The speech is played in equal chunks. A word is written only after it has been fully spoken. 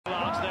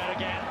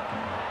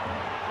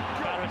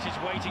Barrett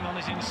is waiting on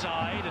his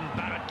inside, and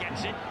Barrett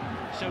gets it.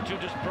 So too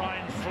does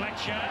Brian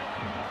Fletcher.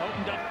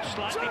 Opened up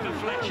slightly for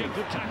Fletcher.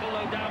 Good tackle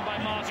low down by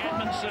Mark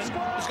Edmondson.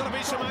 There's going to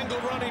be some angle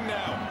running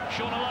now.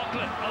 Sean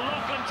O'Loughlin.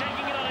 O'Loughlin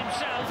taking it on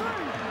himself.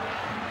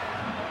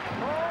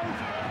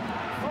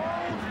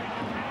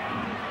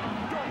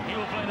 He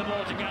will play the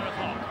ball to Gareth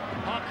Hock.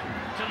 Hock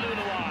to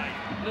Luluai.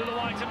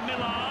 Luluai to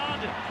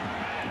Millard.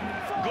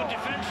 Good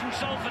defence from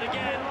Salford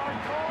again.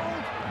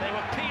 They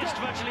were pierced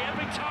virtually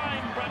every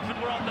time Bradford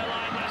were on their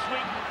line last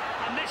week.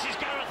 And this is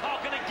Gareth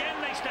Hock, and again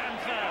they stand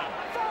firm.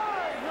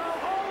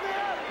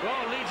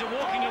 Well, Leeds are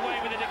walking away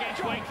with it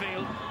against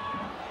Wakefield.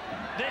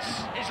 This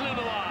is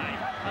Luluai.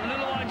 And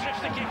Luluai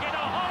drifts the kick in.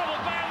 A horrible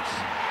bounce.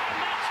 And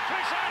that's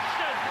Chris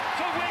Ashton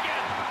for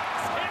Wigan.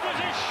 It was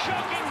a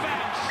shocking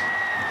bounce.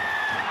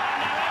 And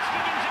now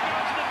asking him to go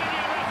to the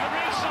video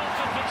referee,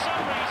 Salford, for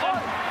some reason.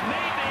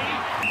 Maybe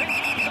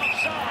thinking he's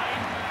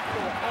offside.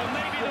 Or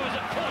maybe there was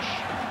a push.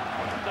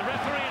 The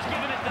referee has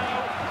given it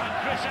though, and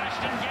Chris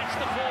Ashton gets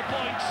the 4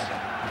 points.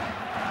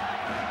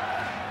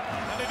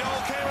 And it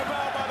all came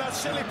about by that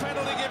silly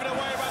penalty given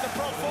away by the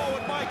prop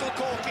forward Michael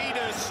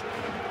Corkinas.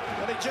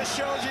 And it just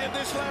shows you at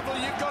this level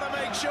you've got to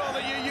make sure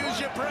that you use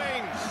your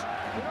brains.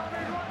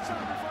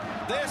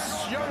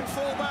 This young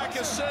fullback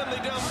has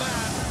certainly done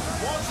that.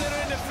 Was there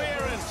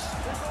interference?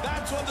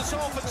 That's what the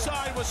Salford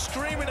side was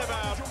screaming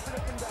about.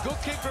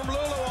 Good kick from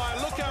Luluai.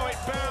 Look how it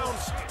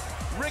bounced.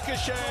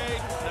 Ricochet.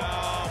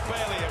 No,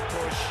 barely a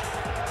push.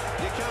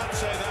 You can't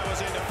say that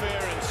was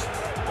interference.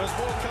 There's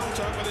more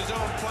contact with his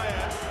own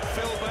player,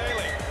 Phil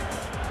Bailey,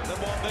 than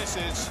what this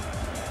is.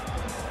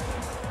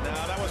 No,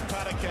 that was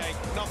paddock cake.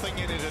 Nothing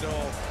in it at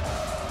all.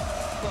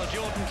 Well,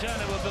 Jordan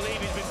Turner will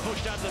believe he's been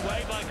pushed out of the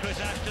way by Chris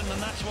Ashton,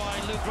 and that's why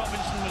Luke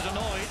Robinson was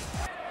annoyed.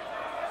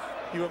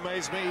 You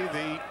amaze me,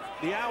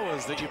 the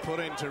hours that you put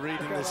into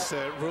reading this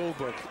rule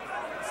book.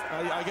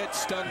 I get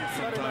stunned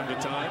from time to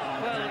time.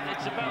 Well,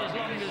 it's about as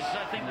long as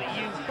I think that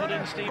you put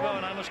in, Steve-O,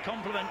 and I must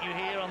compliment you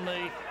here on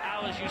the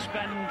hours you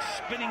spend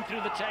spinning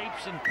through the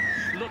tapes and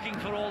looking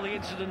for all the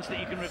incidents that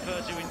you can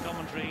refer to in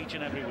commentary each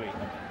and every week.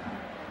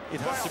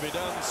 It has to be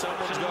done.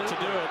 Someone's got to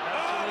do it.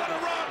 Oh, what a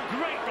run!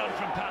 Great run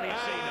from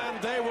Palliasina.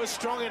 And they were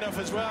strong enough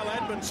as well.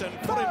 Edmondson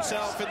put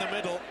himself in the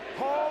middle.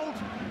 Hold.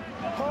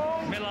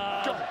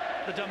 Millard,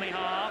 the dummy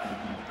half.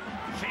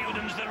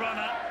 Fielden's the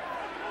runner.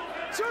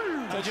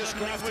 They just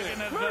grabbed it.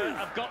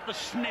 I've got the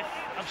sniff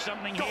of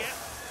something here.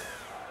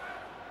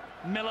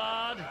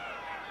 Millard.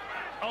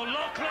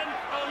 O'Loughlin.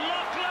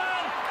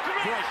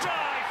 Great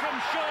try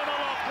from Sean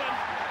O'Loughlin,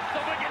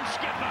 the Wigan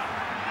skipper.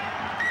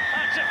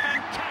 That's a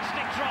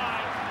fantastic try.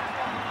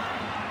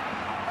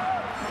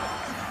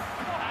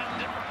 And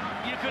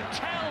you could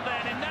tell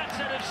then in that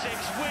set of 6,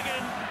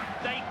 Wigan,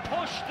 they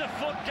pushed the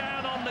foot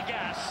down on the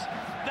gas.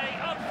 They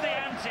upped the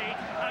ante,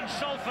 and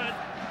Salford,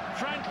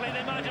 frankly,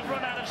 they might have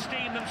run out of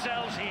steam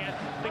themselves here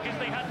because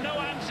they had no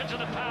answer to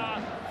the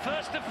power,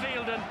 first of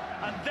Fielden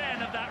and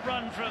then of that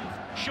run from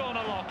Sean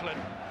O'Loughlin.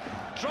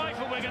 Try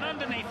for Wigan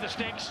underneath the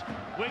sticks.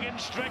 Wigan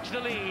stretch the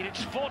lead.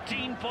 It's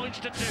 14 points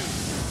to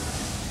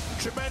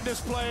 2.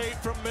 Tremendous play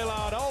from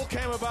Millard. All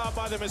came about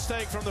by the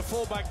mistake from the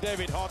fullback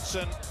David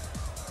Hodgson.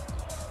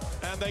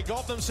 And they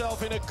got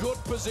themselves in a good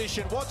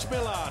position. Watch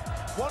Millard.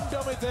 One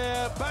dummy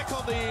there, back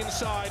on the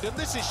inside. And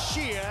this is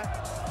sheer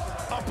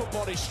upper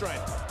body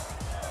strength.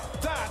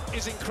 That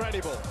is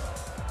incredible.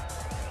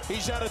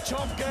 He's had a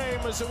top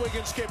game as a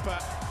Wigan skipper.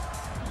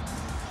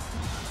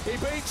 He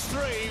beats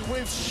 3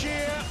 with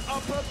sheer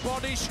upper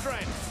body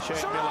strength.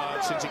 Shane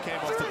Millard, since he came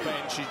off the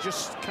bench, he's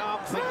just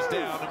calmed things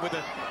down, and with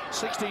a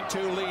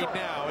 16-2 lead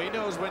now, he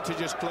knows when to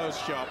just close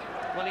shop.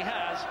 Well, he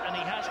has, and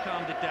he has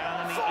calmed it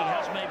down, and he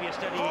has maybe a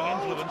steadying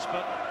influence,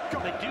 but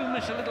they do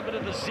miss a little bit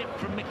of the zip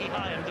from Mickey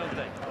Hyam, don't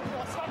they?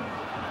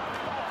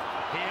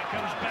 Here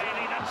comes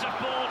Bailey, that's a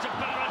ball to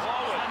Barrett,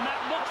 and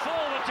that looked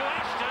forward to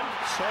Ashton.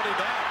 So did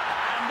that.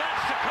 And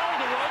that's to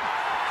Calderwood,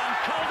 and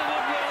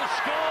Calderwood will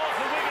score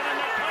for Wigan, and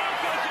they can't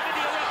go to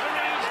video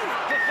referees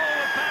for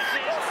forward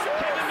passes.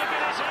 Kevin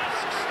McGuinness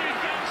asks Steve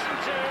Ganson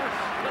to,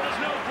 but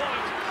there's no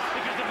point,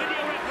 because the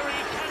video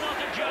referee cannot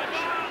adjudge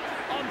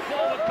on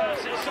forward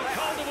passes, so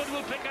Calderwood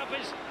will pick up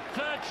his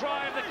 3rd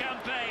try of the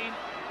campaign,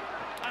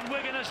 and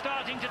Wigan are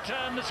starting to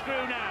turn the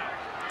screw now.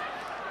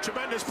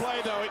 Tremendous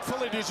play, though. It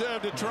fully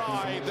deserved a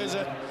try. There's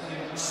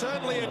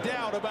certainly a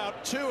doubt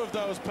about 2 of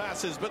those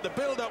passes, but the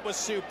build-up was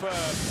superb.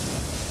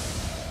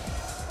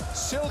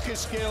 Silky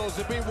skills.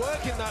 They've been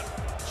working that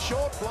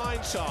short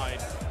blind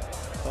side.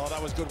 Oh,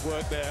 that was good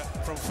work there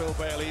from Phil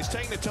Bailey. He's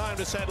taking the time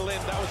to settle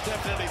in. That was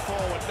definitely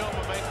forward, no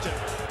momentum.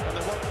 And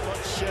there wasn't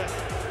much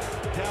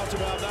doubt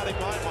about that in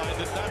my mind,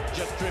 that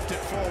just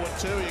drifted forward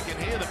too. You can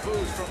hear the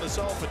boos from the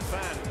Salford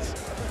fans.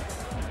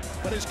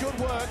 But it's good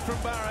work from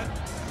Barrett.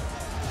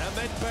 And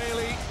then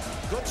Bailey,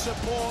 good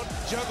support,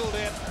 juggled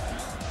it.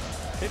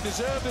 It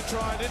deserved a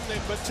try, didn't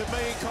it? But to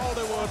me,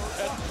 Calderwood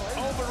had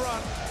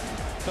overrun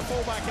the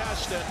fullback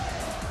Ashton.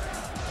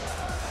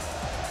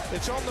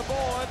 It's on the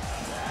board.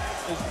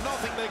 There's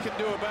nothing they can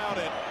do about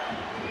it.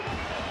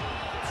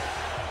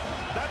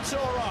 That's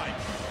all right.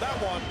 That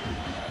one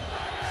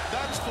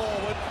That's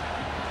forward.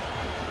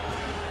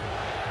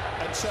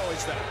 And so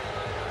is that.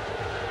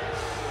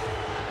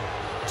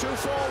 Two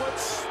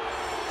forwards.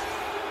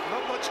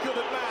 Not much good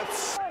at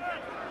maths.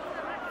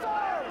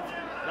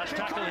 Last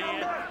tackle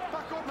here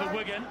for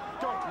Wigan.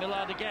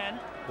 Millard again.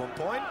 1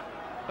 point.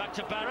 Back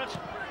to Barrett.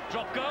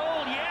 Drop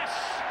goal, yes!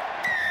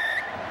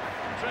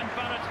 Trent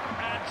Barrett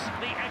adds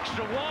the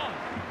extra one.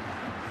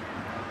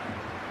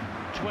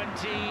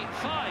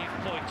 25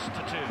 points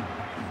to 2.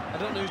 I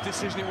don't know whose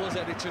decision it was,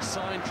 Eddie, to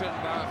sign Trent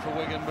Barrett for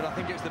Wigan, but I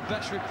think it's the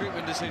best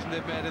recruitment decision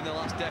they've made in the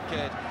last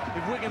decade.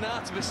 If Wigan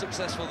are to be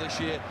successful this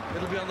year,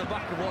 it'll be on the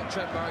back of what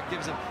Trent Barrett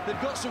gives them. They've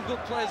got some good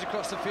players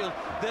across the field.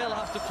 They'll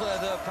have to play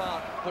their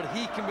part, but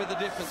he can be the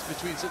difference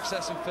between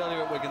success and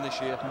failure at Wigan this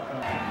year.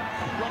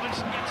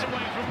 Robinson gets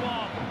away from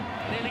one,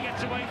 nearly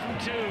gets away from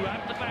two,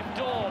 out the back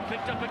door,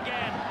 picked up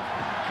again.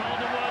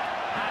 Calderwood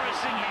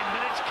harassing him,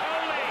 but it's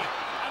Coley,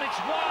 and it's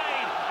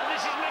wide, and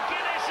this is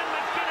McGuinness, and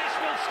McGuinness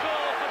will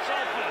score for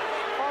Salford.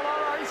 All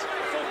right, it's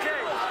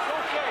okay.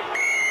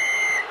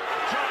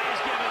 Try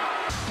is given.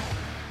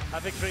 A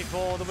victory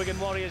for the Wigan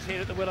Warriors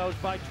here at the Willows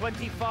by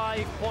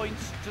 25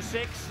 points to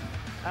 6,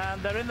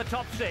 and they're in the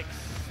top 6.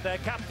 Their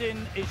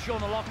captain is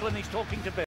Sean O'Loughlin. He's talking to Bill.